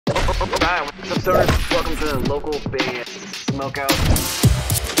Alright, what's up, stoners? Welcome to the local Bay Smokeout.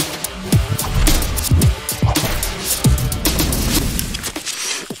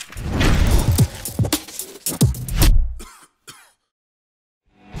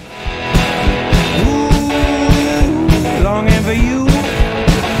 Longing for you.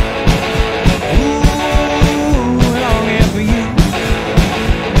 Longing for you.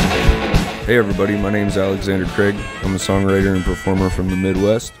 Hey everybody, my name is Alexander Craig. I'm a songwriter and performer from the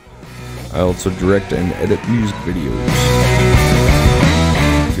Midwest. I also direct and edit music videos.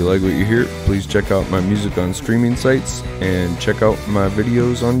 If you like what you hear, please check out my music on streaming sites and check out my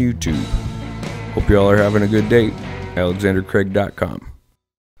videos on YouTube. Hope y'all are having a good day. AlexanderCraig.com.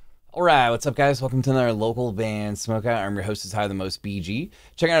 Alright, what's up guys? Welcome to another local band Smokeout. I'm your host, is High the Most BG.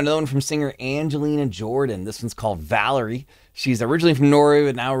 Check out another one from singer Angelina Jordan. This one's called Valerie. She's originally from Norway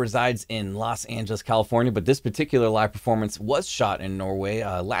but now resides in Los Angeles, California. But this particular live performance was shot in Norway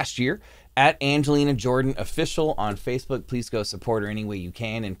last year at Angelina Jordan Official on Facebook. Please go support her any way you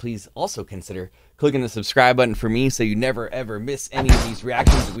can, and please also consider clicking the subscribe button for me so you never ever miss any of these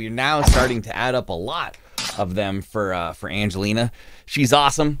reactions. We are now starting to add up a lot of them for Angelina. She's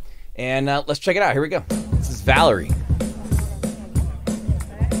awesome. And let's check it out. Here we go. This is Valerie.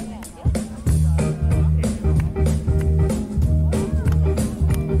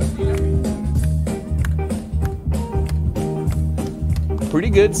 Pretty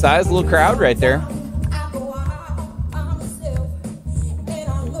good sized little crowd right there.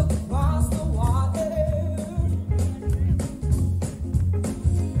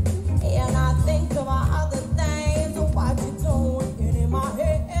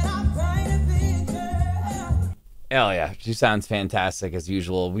 Hell yeah, she sounds fantastic as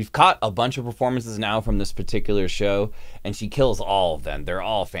usual. We've caught a bunch of performances now from this particular show, and she kills all of them. They're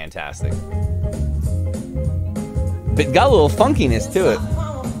all fantastic. But got a little funkiness to it.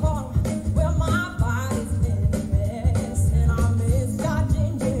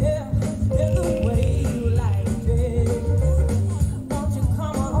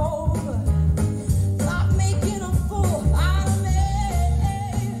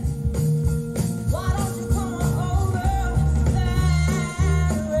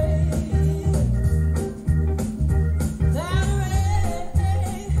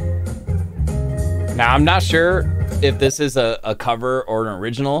 Now, I'm not sure if this is a cover or an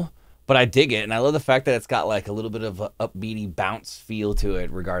original, but I dig it, and I love the fact that it's got like a little bit of a upbeaty bounce feel to it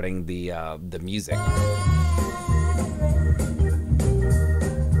regarding the music.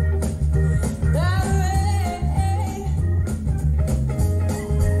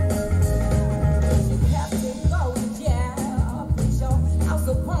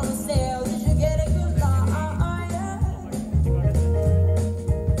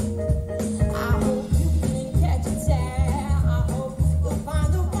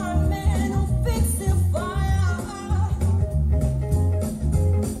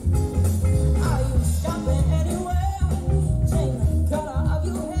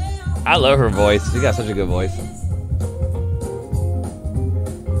 I love her voice. She got such a good voice.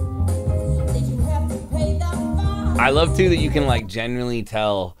 I love too that you can like genuinely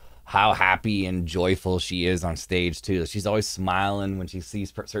tell how happy and joyful she is on stage too. She's always smiling when she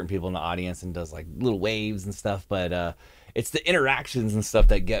sees certain people in the audience and does like little waves and stuff. But it's the interactions and stuff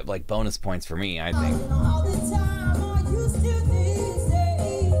that get like bonus points for me, I think.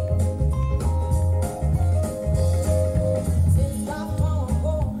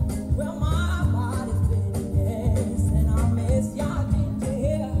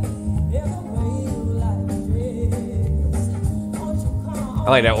 I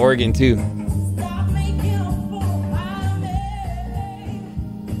like that organ too.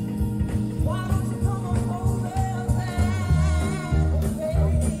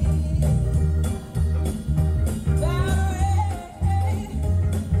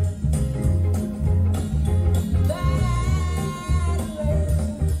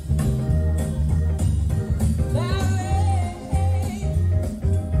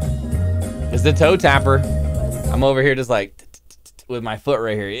 It's the toe tapper. I'm over here just like with my foot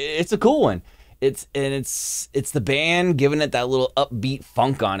right here. It's a cool one. It's the band giving it that little upbeat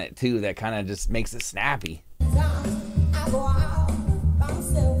funk on it too that kind of just makes it snappy.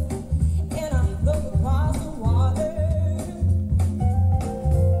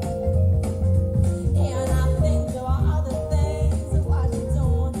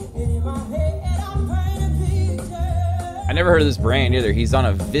 I never heard of this brand either. He's on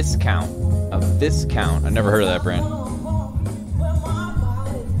a Viscount. A Viscount. I never heard of that brand.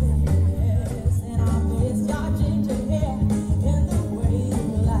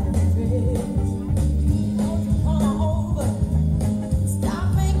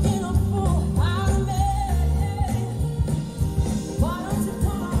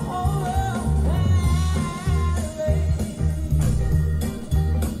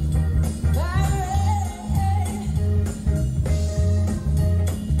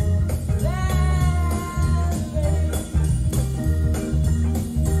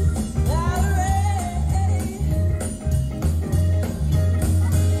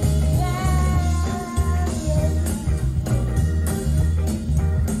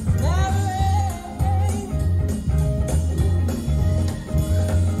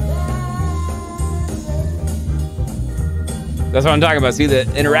 That's what I'm talking about. See the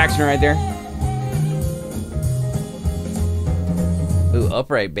interaction right there? Ooh,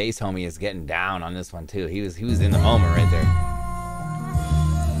 upright bass homie is getting down on this one too. He was in the moment right there.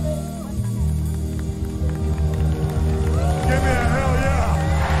 Give me a hell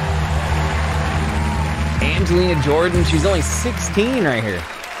yeah! Angelina Jordan, she's only 16 right here.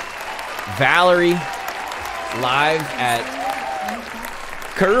 Valerie, live at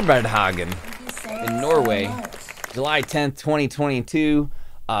Kurbadhagen in Norway, July 10th, 2022.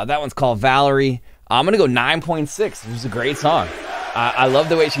 That one's called Valerie. I'm gonna go 9.6. It was a great song. I love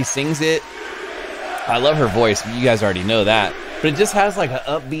the way she sings it. I love her voice. You guys already know that. But it just has like an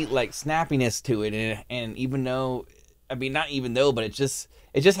upbeat, like snappiness to it. And even though, I mean, not even though, but it just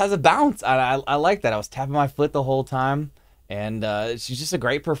has a bounce. I like that. I was tapping my foot the whole time. And she's just a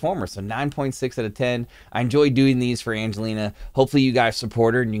great performer. So 9.6 out of 10. I enjoy doing these for Angelina. Hopefully you guys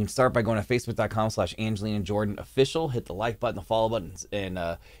support her. And you can start by going to facebook.com/AngelinaJordanOfficial. Hit the like button, the follow buttons. And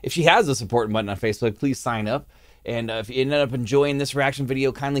if she has a support button on Facebook, please sign up. And if you ended up enjoying this reaction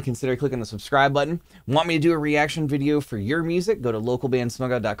video, kindly consider clicking the subscribe button. Want me to do a reaction video for your music? Go to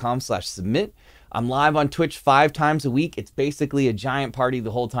localbandsmokeout.com/submit. I'm live on Twitch 5 times a week. It's basically a giant party the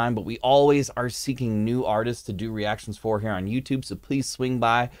whole time, but we always are seeking new artists to do reactions for here on YouTube. So please swing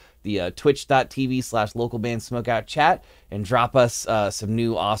by the twitch.tv/localbandsmokeout chat and drop us some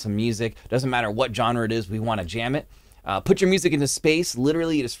new awesome music. Doesn't matter what genre it is, we want to jam it. Put your music into space.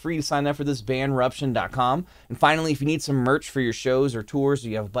 Literally, it is free to sign up for this, bandruption.com. And finally, if you need some merch for your shows or tours, or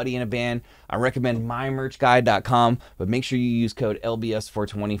you have a buddy in a band, I recommend mymerchguide.com. But make sure you use code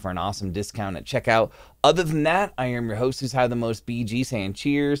LBS420 for an awesome discount at checkout. Other than that, I am your host who's had the most BG, saying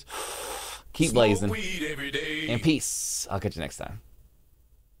cheers, keep blazing, and peace. I'll catch you next time.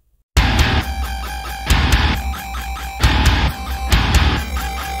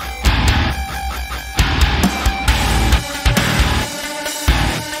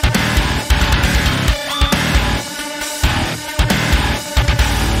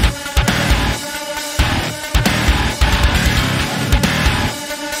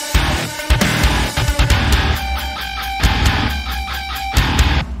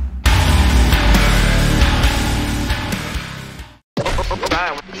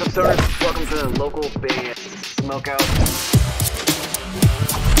 Alright, what's up, stoners? Welcome to the local Bay Smokeout.